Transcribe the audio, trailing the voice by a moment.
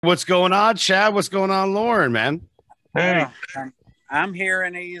What's going on, Chad? What's going on, Lauren, man? Hey, I'm here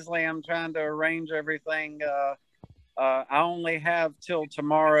in Easley. I'm trying to arrange everything. I only have till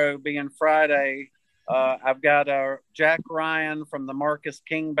tomorrow, being Friday. I've got Jack Ryan from the Marcus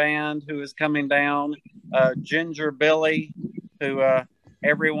King Band who is coming down. Ginger Billy, who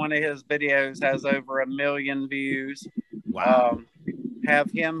every one of his videos has over 1 million views. Wow.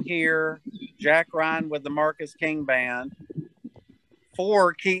 Have him here. Jack Ryan with the Marcus King Band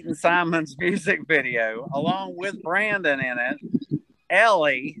for Keaton Simons music video, along with Brandon in it,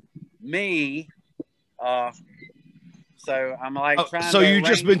 Ellie, me. So I'm like trying. So to you've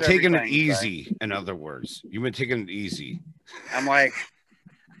just been taking it everything, easy. So. In other words, you've been taking it easy. I'm like,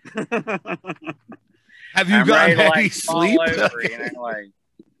 have you gotten any sleep? Over, you know, like,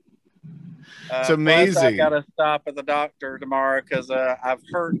 it's amazing. Plus I got to stop at the doctor tomorrow because I've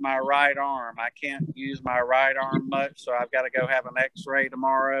hurt my right arm. I can't use my right arm much, so I've got to go have an X-ray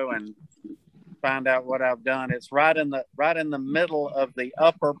tomorrow and find out what I've done. It's right in the middle of the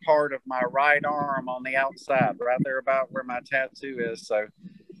upper part of my right arm on the outside, right there about where my tattoo is. So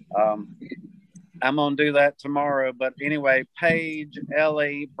I'm gonna do that tomorrow. But anyway, Paige,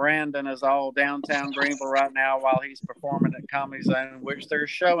 Ellie, Brandon is all downtown Greenville right now while he's performing at Comedy Zone, which they're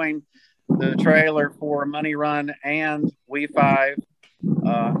showing the trailer for Money Run and We Five.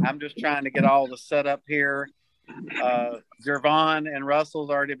 I'm just trying to get all the setup here. Jervon and Russell's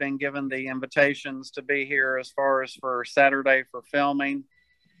already been given the invitations to be here as far as for Saturday for filming.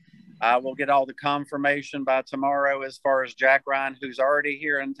 I will get all the confirmation by tomorrow as far as Jack Ryan, who's already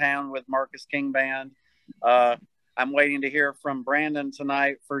here in town with Marcus King Band. I'm waiting to hear from Brandon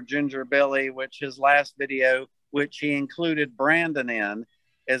tonight for Ginger Billy, which his last video, which he included Brandon in,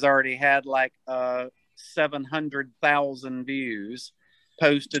 has already had like 700,000 views,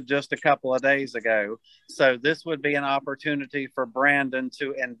 posted just a couple of days ago. So this would be an opportunity for Brandon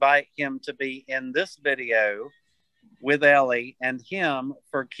to invite him to be in this video with Ellie and him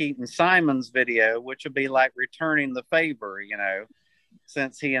for Keaton Simons video, which would be like returning the favor, you know,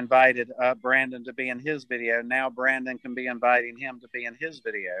 since he invited Brandon to be in his video. Now Brandon can be inviting him to be in his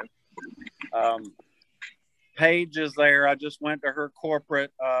video. Paige is there. I just went to her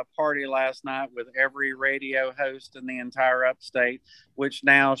corporate party last night with every radio host in the entire upstate, which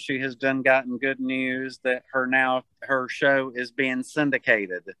now she has gotten good news that her show is being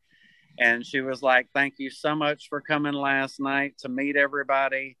syndicated. And she was like, thank you so much for coming last night to meet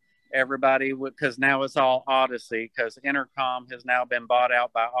everybody. Everybody, because now it's all Odyssey, because Intercom has now been bought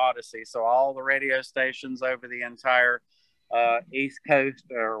out by Odyssey. So all the radio stations over the entire East Coast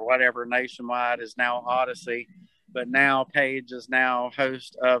or whatever nationwide is now Odyssey. But now Paige is now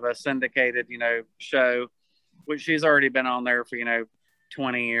host of a syndicated, show, which she's already been on there for,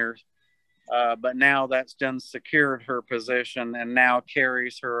 20 years. But now that's done secured her position and now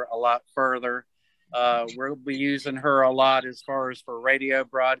carries her a lot further. We'll be using her a lot as far as for radio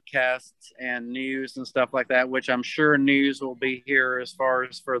broadcasts and news and stuff like that, which I'm sure news will be here as far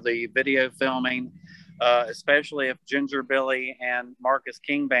as for the video filming, especially if Ginger Billy and Marcus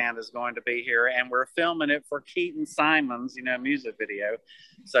King Band is going to be here. And we're filming it for Keaton Simons, music video.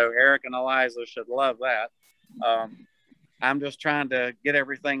 So Eric and Eliza should love that. I'm just trying to get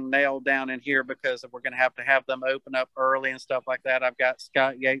everything nailed down in here because we're going to have them open up early and stuff like that. I've got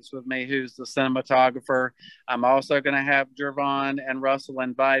Scott Yates with me, who's the cinematographer. I'm also going to have Jervon and Russell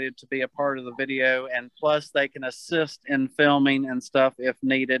invited to be a part of the video. And plus they can assist in filming and stuff if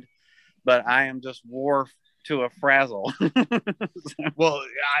needed. But I am just wore to a frazzle. Well,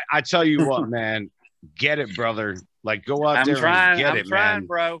 I tell you what, man, get it, brother. Like, go out there and get it, man.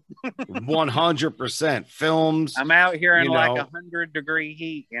 Bro. 100% films. I'm out here in like 100-degree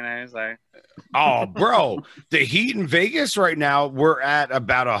heat, so. Oh, bro, the heat in Vegas right now, we're at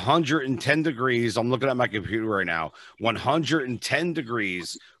about 110 degrees. I'm looking at my computer right now. 110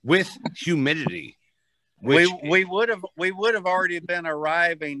 degrees with humidity. We would have already been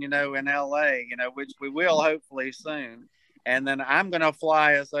arriving, in LA, which we will hopefully soon. And then I'm going to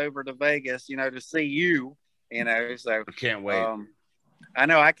fly us over to Vegas, to see you. So I can't wait. I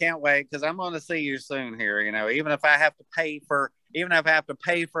know I can't wait because I'm going to see you soon here. Even if I have to pay for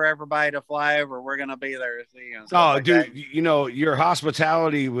everybody to fly over, we're going to be there to see you. Oh, dude, your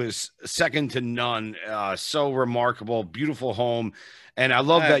hospitality was second to none. So remarkable, beautiful home, and I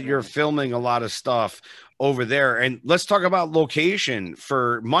love that you're filming a lot of stuff over there. And let's talk about location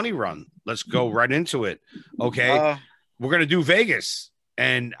for Money Run. Let's go right into it. Okay, we're going to do Vegas.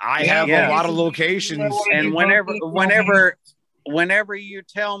 And I have a lot of locations. And whenever you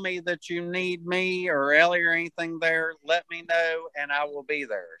tell me that you need me or Ellie or anything there, let me know and I will be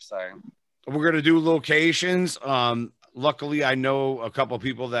there. So we're going to do locations. Luckily, I know a couple of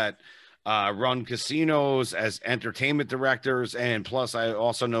people that run casinos as entertainment directors, and plus I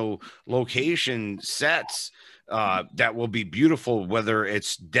also know location sets that will be beautiful, whether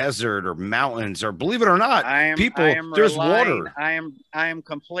it's desert or mountains, or believe it or not, there's water. I am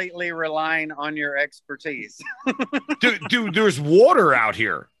completely relying on your expertise. dude, there's water out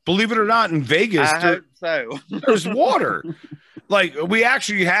here. Believe it or not, in Vegas, I hope so. There's water. Like, we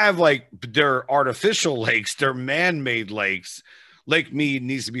actually have, like, they're artificial lakes, they're man-made lakes. Lake Mead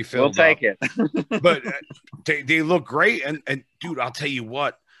needs to be filled up. We'll take it. But they look great. And dude, I'll tell you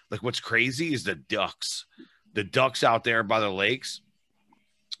what, like, what's crazy is the ducks. The ducks out there by the lakes.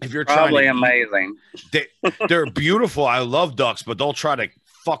 If you're probably amazing. They're beautiful. I love ducks, but they'll try to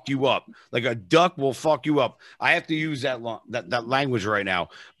fuck you up. Like, a duck will fuck you up. I have to use that language right now,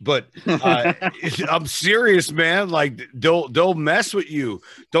 but I'm serious, man. Like, they'll mess with you.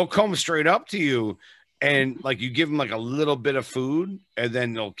 They'll come straight up to you, and like, you give them like a little bit of food, and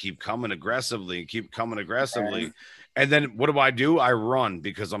then they'll keep coming aggressively. Right. And then what do? I run,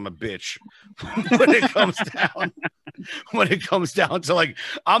 because I'm a bitch. when it comes down to, like,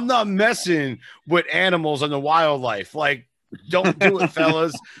 I'm not messing with animals and the wildlife. Like, don't do it,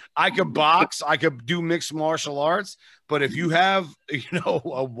 fellas. I could box, I could do mixed martial arts, but if you have,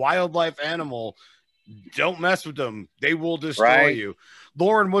 a wildlife animal, don't mess with them. They will destroy you.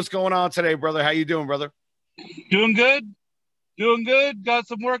 Lauren, what's going on today, brother? How you doing, brother? Doing good. Got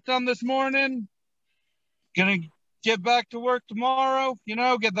some work done this morning. Gonna get back to work tomorrow,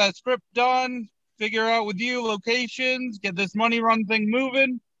 get that script done, figure out with you locations, get this money run thing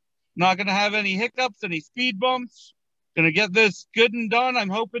moving. Not gonna have any hiccups, any speed bumps. Gonna get this good and done. I'm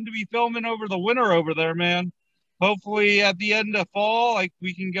hoping to be filming over the winter over there, man. Hopefully at the end of fall, like,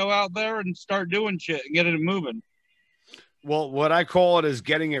 we can go out there and start doing shit and get it moving. Well, what I call it is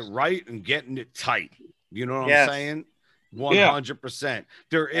getting it right and getting it tight. You know what I'm saying? 100%.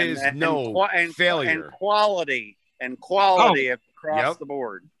 There is no failure. And quality across the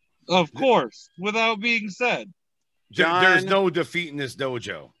board. Of course, without being said. John, there's no defeat in this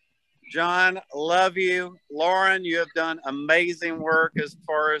dojo. John, love you. Lauren, you have done amazing work as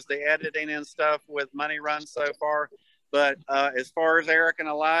far as the editing and stuff with Money Run so far. But as far as Eric and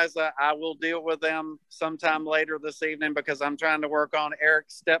Eliza, I will deal with them sometime later this evening, because I'm trying to work on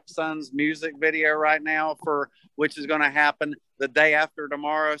Eric's stepson's music video right now, which is going to happen the day after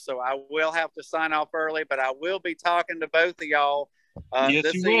tomorrow. So I will have to sign off early, but I will be talking to both of y'all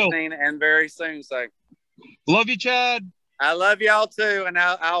this evening and very soon. So love you, Chad. I love y'all too, and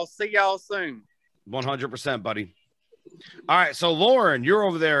I'll see y'all soon. 100%, buddy. All right, so Lauren, you're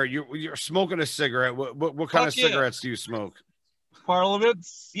over there. You're smoking a cigarette. What kind of cigarettes do you smoke?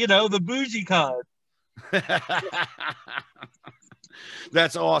 Parliaments, the bougie kind.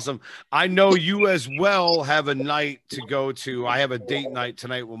 That's awesome. I know you as well have a night to go to. I have a date night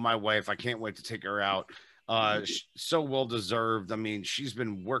tonight with my wife. I can't wait to take her out. So well deserved. I mean, she's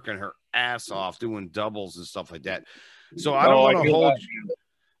been working her ass off doing doubles and stuff like that. So I don't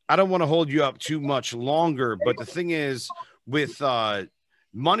want to hold you up too much longer, but the thing is, with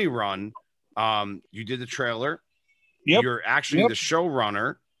Money Run, you did the trailer. Yep. You're actually the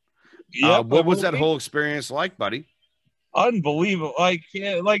showrunner. Yep. What was that whole experience like, buddy? Unbelievable. Like,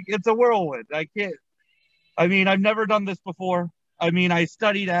 it's a whirlwind. I've never done this before. I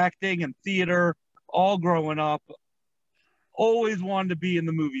studied acting and theater all growing up. Always wanted to be in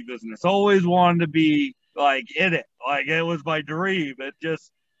the movie business. Always wanted to be, like, in it. Like, it was my dream. It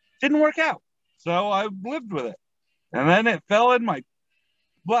just didn't work out. So I lived with it. And then it fell in my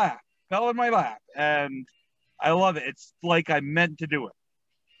lap. And I love it. It's like I meant to do it.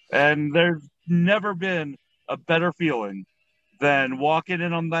 And there's never been a better feeling than walking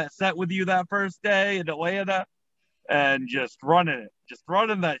in on that set with you that first day in Atlanta and just running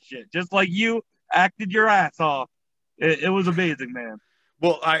that shit. Just like you acted your ass off. It was amazing, man.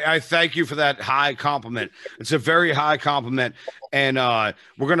 Well, I thank you for that high compliment. It's a very high compliment. And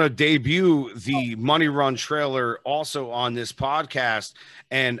we're going to debut the Money Run trailer also on this podcast.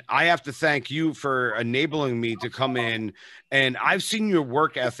 And I have to thank you for enabling me to come in. And I've seen your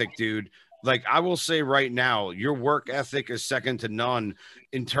work ethic, dude. Like, I will say right now, your work ethic is second to none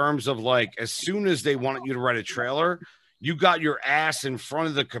in terms of, like, as soon as they wanted you to write a trailer, you got your ass in front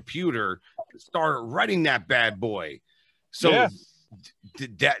of the computer and started writing that bad boy. So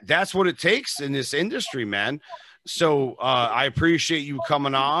that's what it takes in this industry, man. So I appreciate you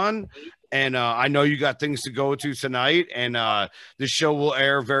coming on. And I know you got things to go to tonight, and the show will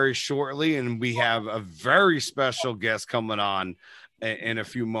air very shortly. And we have a very special guest coming on in a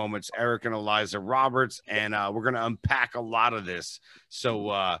few moments, Eric and Eliza Roberts, and we're going to unpack a lot of this.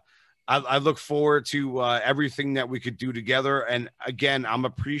 So I look forward to everything that we could do together. And again, I'm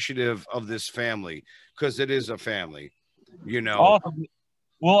appreciative of this family because it is a family, you know. Awesome.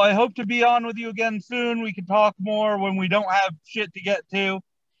 Well, I hope to be on with you again soon. We can talk more when we don't have shit to get to,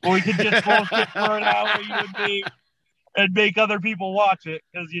 or we can just bullshit for an hour, you and me, and make other people watch it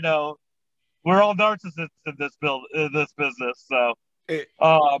because we're all narcissists in this business. So,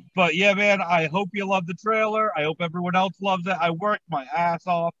 but yeah, man, I hope you love the trailer. I hope everyone else loves it. I worked my ass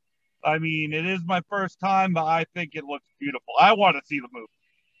off. I mean, it is my first time, but I think it looks beautiful. I want to see the movie.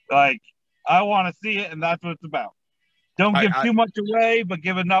 Like, I want to see it, and that's what it's about. Don't give too much away, but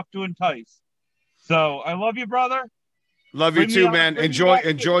give enough to entice. So I love you, brother. Love you too, man.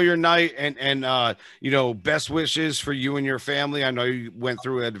 Enjoy your night, and best wishes for you and your family. I know you went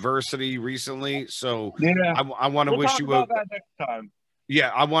through adversity recently, so yeah, I want to wish you that next time. Yeah,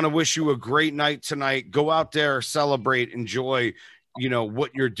 I want to wish you a great night tonight. Go out there, celebrate, enjoy,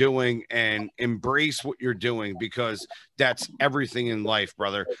 what you're doing, and embrace what you're doing because that's everything in life,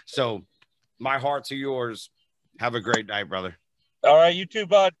 brother. So my heart to yours. Have a great night, brother. All right, you too,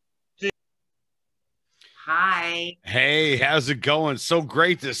 bud. Hi. Hey, how's it going? So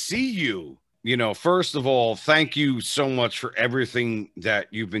great to see you. First of all, thank you so much for everything that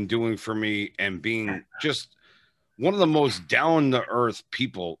you've been doing for me and being just one of the most down-to-earth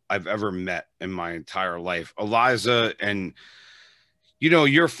people I've ever met in my entire life. Eliza and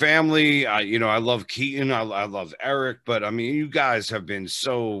your family, I love Keaton. I love Eric, but I mean, you guys have been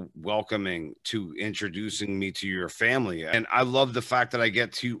so welcoming to introducing me to your family. And I love the fact that I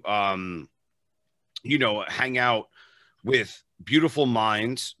get to, hang out with beautiful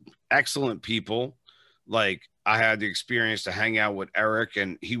minds, excellent people. Like I had the experience to hang out with Eric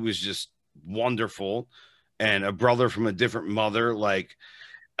and he was just wonderful and a brother from a different mother. Like,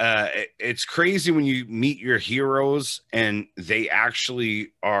 it's crazy when you meet your heroes and they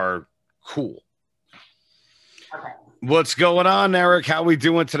actually are cool. Okay. What's going on, Eric? How we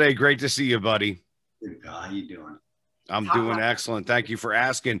doing today? Great to see you, buddy. How you doing? I'm doing excellent. Thank you for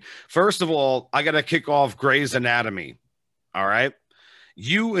asking. First of all, I got to kick off Grey's Anatomy. All right.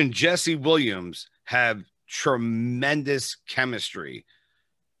 You and Jesse Williams have tremendous chemistry.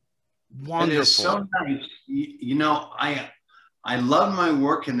 Wonderful. It is so nice. I love my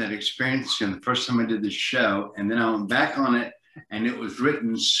work in that experience. The first time I did the show, and then I went back on it, and it was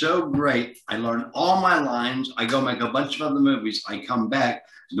written so great. I learned all my lines. I go make a bunch of other movies. I come back.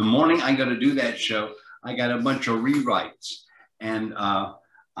 The morning I go to do that show, I got a bunch of rewrites. And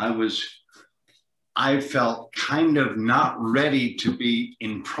I felt kind of not ready to be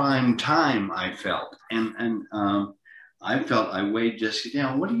in prime time, I felt. And I felt I weighed Jesse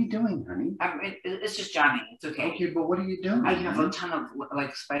down. What are you doing, honey? It's just Johnny. It's okay. Okay, but what are you doing? I have a ton of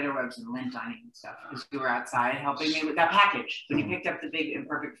like spider webs and lint on and stuff because you were outside helping me with that package. When you picked up the big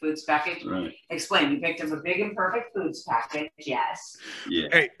Imperfect Foods package, right. Explain. You picked up a big Imperfect Foods package, yes. Yeah.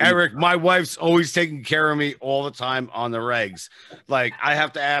 Hey, Eric, my wife's always taking care of me all the time on the regs. Like I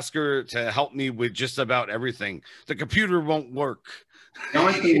have to ask her to help me with just about everything. The computer won't work. The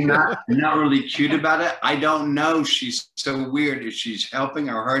only thing not really cute about it, I don't know. She's so weird. If she's helping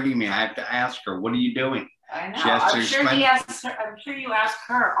or hurting me, I have to ask her, what are you doing? I know. I'm sure you ask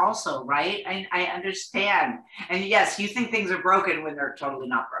her also, right? I understand. And yes, you think things are broken when they're totally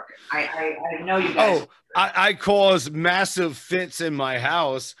not broken. I know you guys. Oh, I cause massive fits in my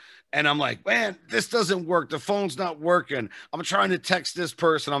house. And I'm like, man, this doesn't work. The phone's not working. I'm trying to text this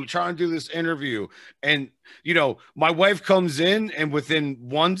person. I'm trying to do this interview. And, my wife comes in and within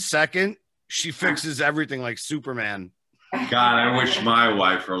 1 second, she fixes everything like Superman. God, I wish my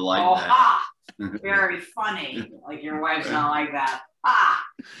wife were like that. Very funny. Like your wife's not like that.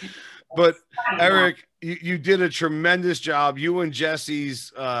 But Eric, you did a tremendous job. You and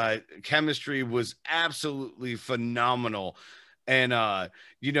Jesse's chemistry was absolutely phenomenal. And, I'm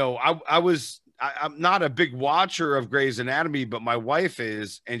not a big watcher of Grey's Anatomy, but my wife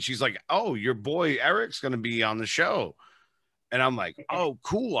is, and she's like, oh, your boy Eric's going to be on the show. And I'm like, oh,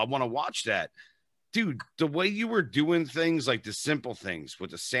 cool. I want to watch that. Dude, the way you were doing things, like the simple things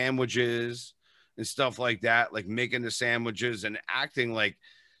with the sandwiches and stuff like that, like making the sandwiches and acting like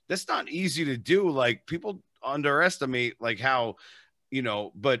that's not easy to do. Like people underestimate like how,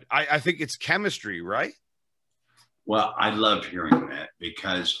 but I think it's chemistry, right? Well, I love hearing that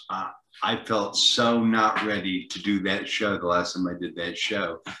because I felt so not ready to do that show the last time I did that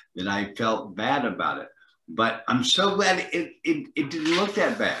show that I felt bad about it. But I'm so glad it didn't look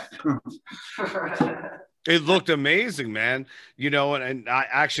that bad. It looked amazing, man. And I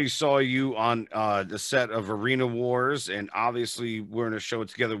actually saw you on the set of Arena Wars, and obviously we're in a show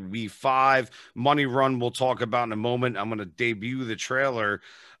together, We5. Money Run we'll talk about in a moment. I'm going to debut the trailer.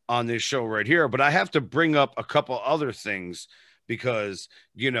 on this show right here, but I have to bring up a couple other things because,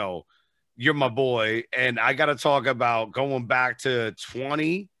 you know, you're my boy, and I got to talk about going back to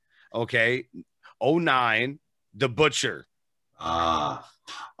 09, The Butcher. I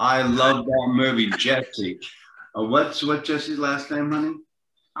love that movie, Jesse. What's Jesse's last name, honey?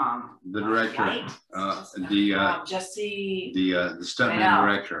 The director, Jesse, the stuntman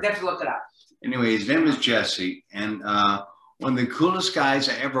director. You have to look it up. Anyway, his name is Jesse, and one of the coolest guys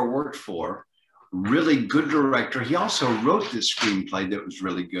I ever worked for. Really good director. He also wrote this screenplay that was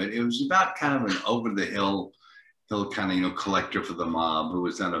really good. It was about kind of an over the hill kind of, you know, collector for the mob who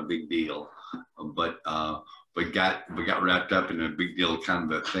was not a big deal, but got wrapped up in a big deal kind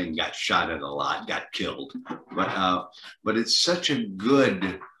of a thing. Got shot at a lot, got killed. But it's such a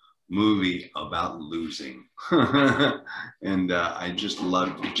good movie about losing, and I just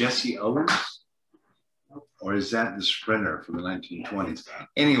loved Jesse Owens. Or is that the sprinter from the 1920s?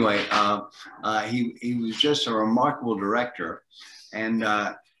 Anyway, he was just a remarkable director, and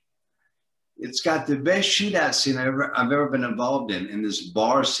it's got the best shootout scene I've ever been involved in this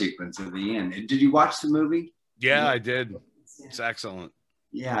bar sequence at the end. Did you watch the movie? Yeah, I did. It's excellent.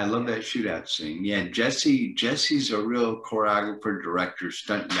 Yeah, I love that shootout scene. Yeah, Jesse's a real choreographer, director,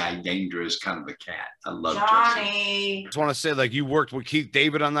 stunt guy, dangerous, kind of a cat. I love Jesse. I just want to say, like, you worked with Keith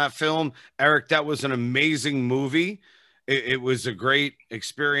David on that film. Eric, that was an amazing movie. It was a great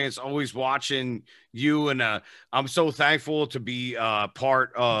experience always watching you. And I'm so thankful to be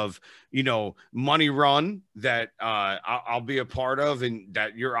part of, you know, Money Run that I'll be a part of and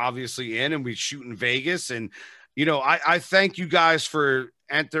that you're obviously in, and we shoot in Vegas. And, you know, I thank you guys for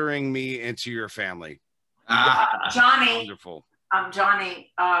entering me into your family. Johnny. Wonderful.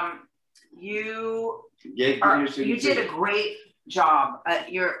 Johnny, you did a great job.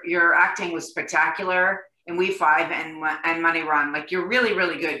 Your acting was spectacular in We 5 and Money Run. Like, you're really,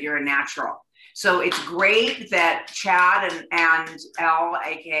 really good. You're a natural. So it's great that Chad and Elle,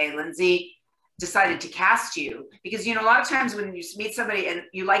 aka Lindsay, decided to cast you, because, you know, a lot of times when you meet somebody and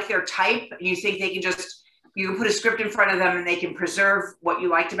you like their type, and you think they can just, you can put a script in front of them and they can preserve what you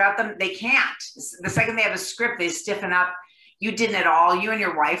liked about them. They can't. The second they have a script, they stiffen up. You didn't at all. You and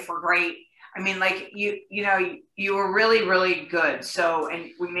your wife were great. I mean, like, you know, you were really, really good. So,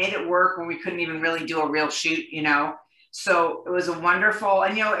 and we made it work when we couldn't even really do a real shoot, you know. So it was a wonderful,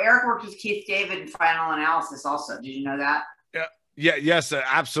 and, you know, Eric worked with Keith David in Final Analysis also. Did you know that? Yeah. Yes,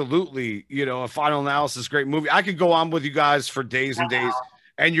 absolutely. You know, a Final Analysis, great movie. I could go on with you guys for days and days.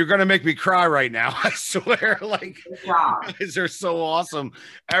 And you're going to make me cry right now. I swear, like, you guys are so awesome.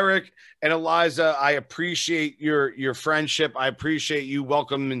 Eric and Eliza, I appreciate your friendship. I appreciate you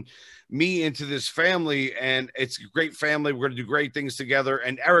welcoming me into this family, and it's a great family. We're going to do great things together.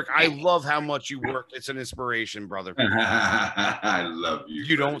 And Eric, I love how much you work. It's an inspiration, brother. I love you.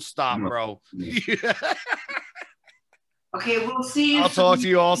 You don't stop, bro. Okay, we'll see you. I'll talk to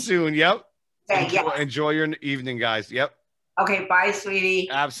you all soon. Yep. Okay, enjoy your evening, guys. Yep. Okay, bye, sweetie.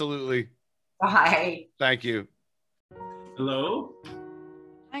 Absolutely. Bye. Thank you. Hello?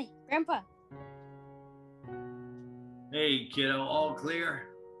 Hi, Grandpa. Hey, kiddo, all clear?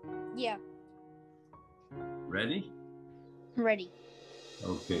 Yeah, Ready? ready.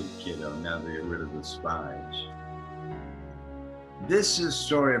 Okay, kiddo, now to get rid of the spies. This is a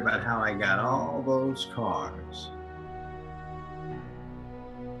story about how I got all those cars.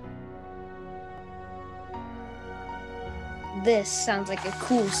 This sounds like a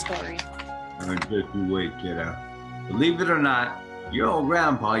cool story. Just you wait, kiddo. Believe it or not, your old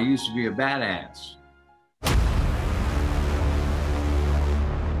grandpa used to be a badass.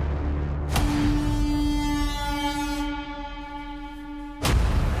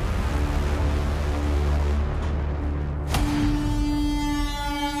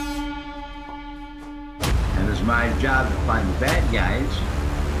 And it's my job to find the bad guys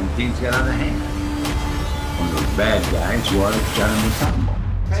when things get out of hand. One of those bad guys was Johnny Tumble.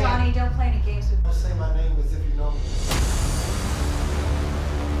 Johnny, don't play any games with me. I'll say my name as if you know me.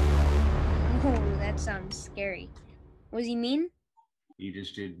 Oh, that sounds scary. Was he mean? He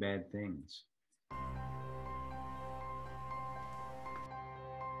just did bad things.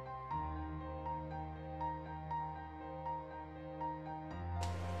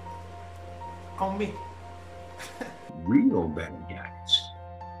 On me. Real bad guys.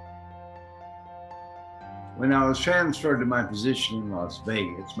 When I was transferred to my position in Las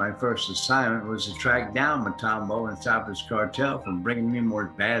Vegas, my first assignment was to track down Matambo and stop his cartel from bringing me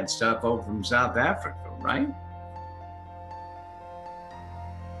more bad stuff over from South Africa, right?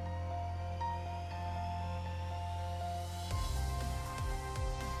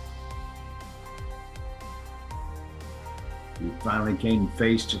 He finally came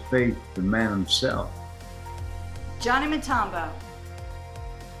face to face with the man himself. Johnny Matambo.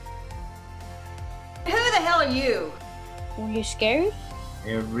 Who the hell are you? Were you scared?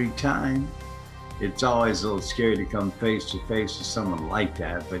 Every time. It's always a little scary to come face to face with someone like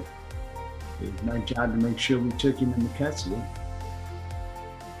that, but it was my job to make sure we took him in the custody.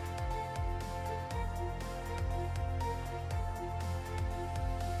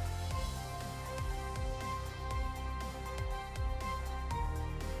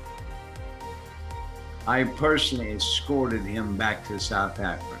 I personally escorted him back to South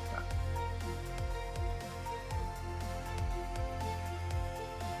Africa.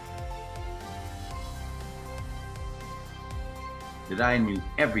 That I knew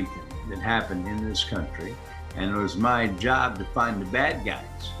everything that happened in this country, and it was my job to find the bad guys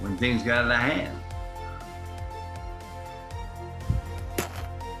when things got out of hand.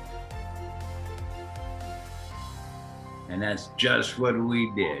 And that's just what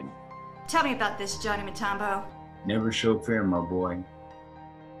we did. Tell me about this, Johnny Matambo. Never show fear, my boy.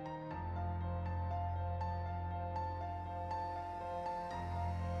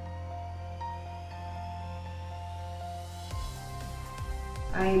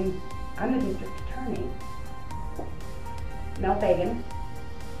 I'm the district attorney, Mel Fagan.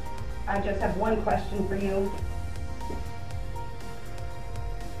 I just have one question for you.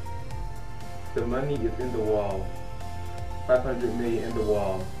 The money is in the wall. 500 million in the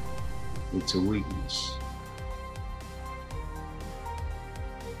wall. It's a weakness.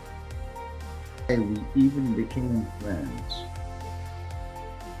 And we even became friends.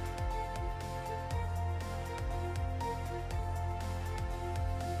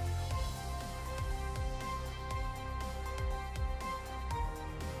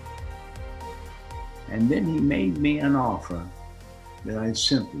 And then he made me an offer that I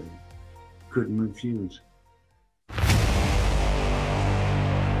simply couldn't refuse.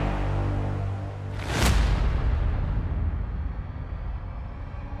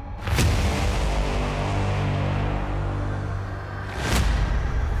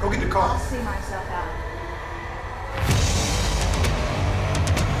 Go get the car. I'll see myself out.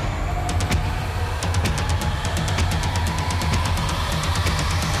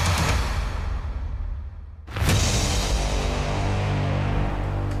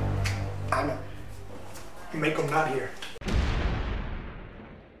 Make them not here.